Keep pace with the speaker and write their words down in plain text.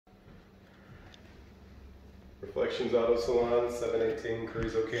Reflections Auto Salon, 718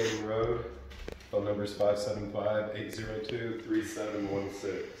 Carrizo Canyon Road. Phone number is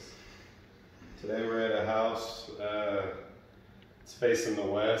 575-802-3716. Today we're at a house, it's facing the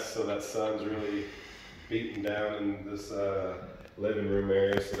west, so that sun's really beating down in this living room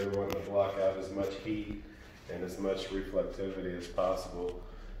area, so they wanting to block out as much heat and as much reflectivity as possible.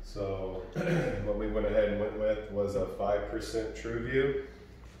 So what we went ahead and went with was a 5% True View.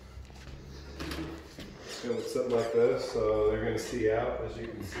 It's going to look something like this, so they're going to see out. As you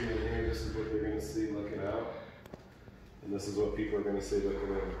can see in here, this is what they're going to see looking out. And this is what people are going to see looking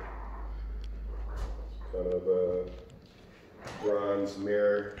in. Kind of a bronze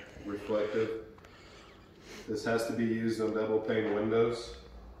mirror reflective. This has to be used on double pane windows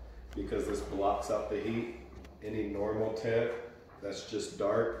because this blocks out the heat. Any normal tint that's just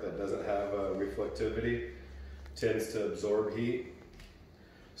dark, that doesn't have reflectivity, tends to absorb heat.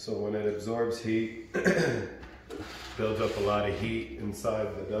 So when it absorbs heat, builds up a lot of heat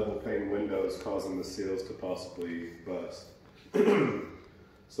inside the double pane windows, causing the seals to possibly bust.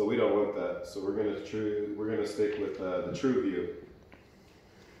 So we don't want that. So we're gonna stick with the True View,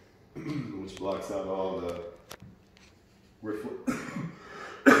 which blocks out all the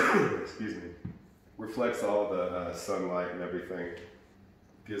excuse me, reflects all the sunlight and everything.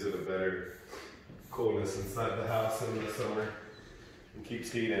 Gives it a better coolness inside the house in the summer. And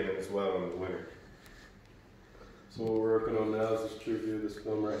keeps heat in it as well in the winter. So what we're working on now is this True View, this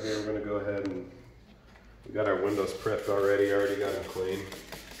film right here. We're going to go ahead and we got our windows prepped already. Already got them clean.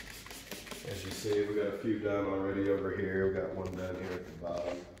 As you see, we got a few done already over here. We got one done here at the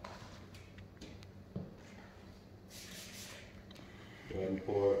bottom. Go ahead and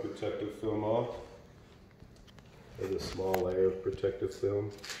pull our protective film off. There's a small layer of protective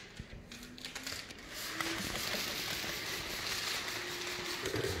film.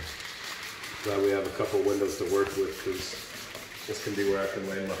 Glad we have a couple windows to work with, because this can be where I can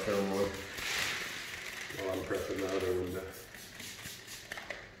lay my film on while I'm prepping the other window.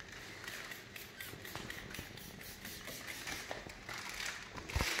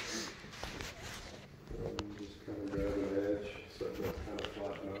 Just kind of grab an edge, something that's kind of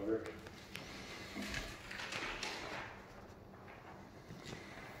flatten over.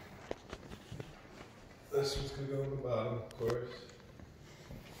 This one's going to go on the bottom, of course.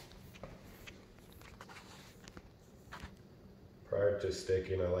 Prior to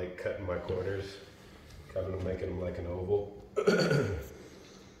staking, I like cutting my corners, kind of making them like an oval. If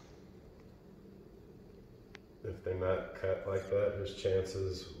they're not cut like that, there's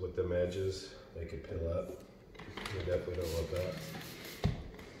chances with them edges they could peel up. We definitely don't want that.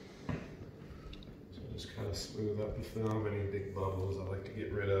 So just kind of smooth up the film. Any big bubbles I like to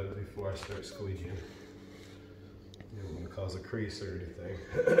get rid of before I start squeegeeing. You don't want to cause a crease or anything.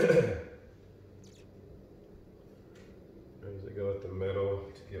 As I go at the middle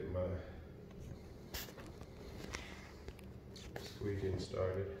to get my squeeging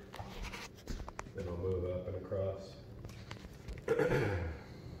started, then I'll move up and across.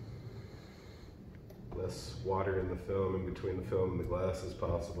 Less water in the film, in between the film and the glass as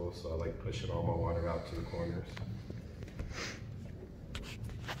possible, so I like pushing all my water out to the corners.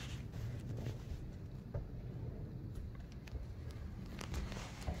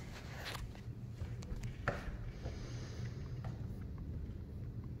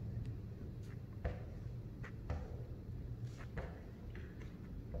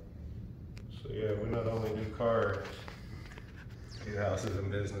 So yeah, we not only do cars, do houses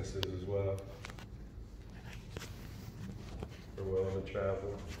and businesses as well. We're willing to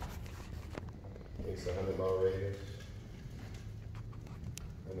travel. At least 100-mile radius.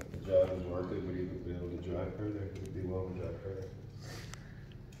 And if the job is worth it, we'd even be able to drive further. We'd be willing to drive further.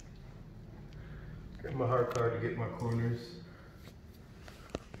 Grab my hard card to get my corners.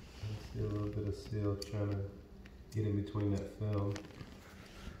 See a little bit of seal trying to get in between that film.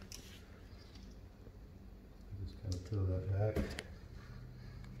 Kind of peel that back.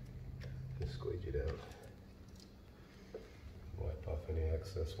 Just squeegee it out. Wipe off any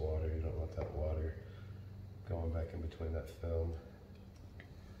excess water. You don't want that water going back in between that film.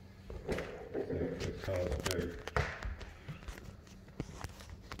 It could cause dirt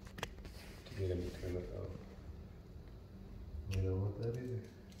to get in between the film. You don't want that either.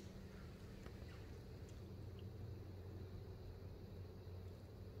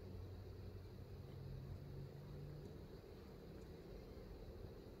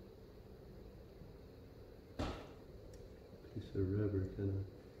 Piece of rubber kind of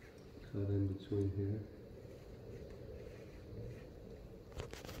cut in between here.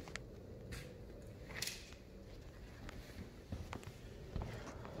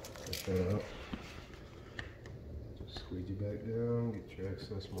 Set that up. Squeegee back down, get your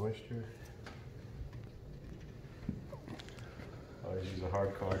excess moisture. Always use a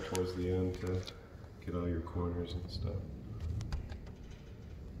hard card towards the end to get all your corners and stuff.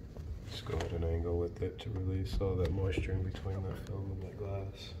 Just go ahead and angle with it to release all that moisture in between that film and that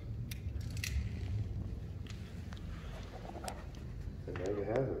glass. And there you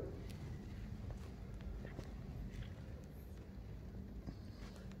have it.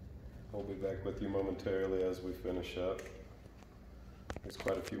 I'll be back with you momentarily as we finish up. There's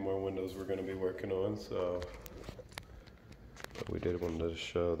quite a few more windows we're going to be working on, so but we did want to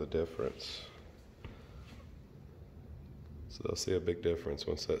show the difference. So they'll see a big difference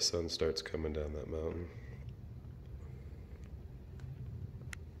once that sun starts coming down that mountain.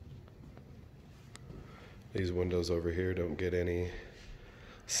 These windows over here don't get any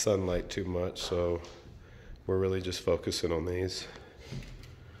sunlight too much, so we're really just focusing on these,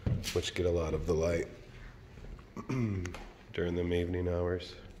 which get a lot of the light during the evening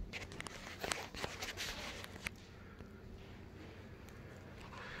hours.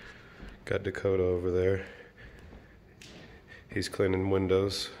 Got Dakota over there. He's cleaning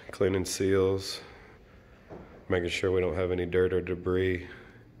windows, cleaning seals, making sure we don't have any dirt or debris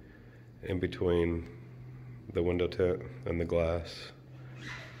in between the window tint and the glass,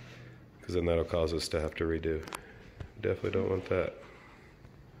 because then that'll cause us to have to redo. Definitely don't want that.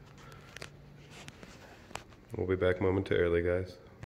 We'll be back momentarily, guys.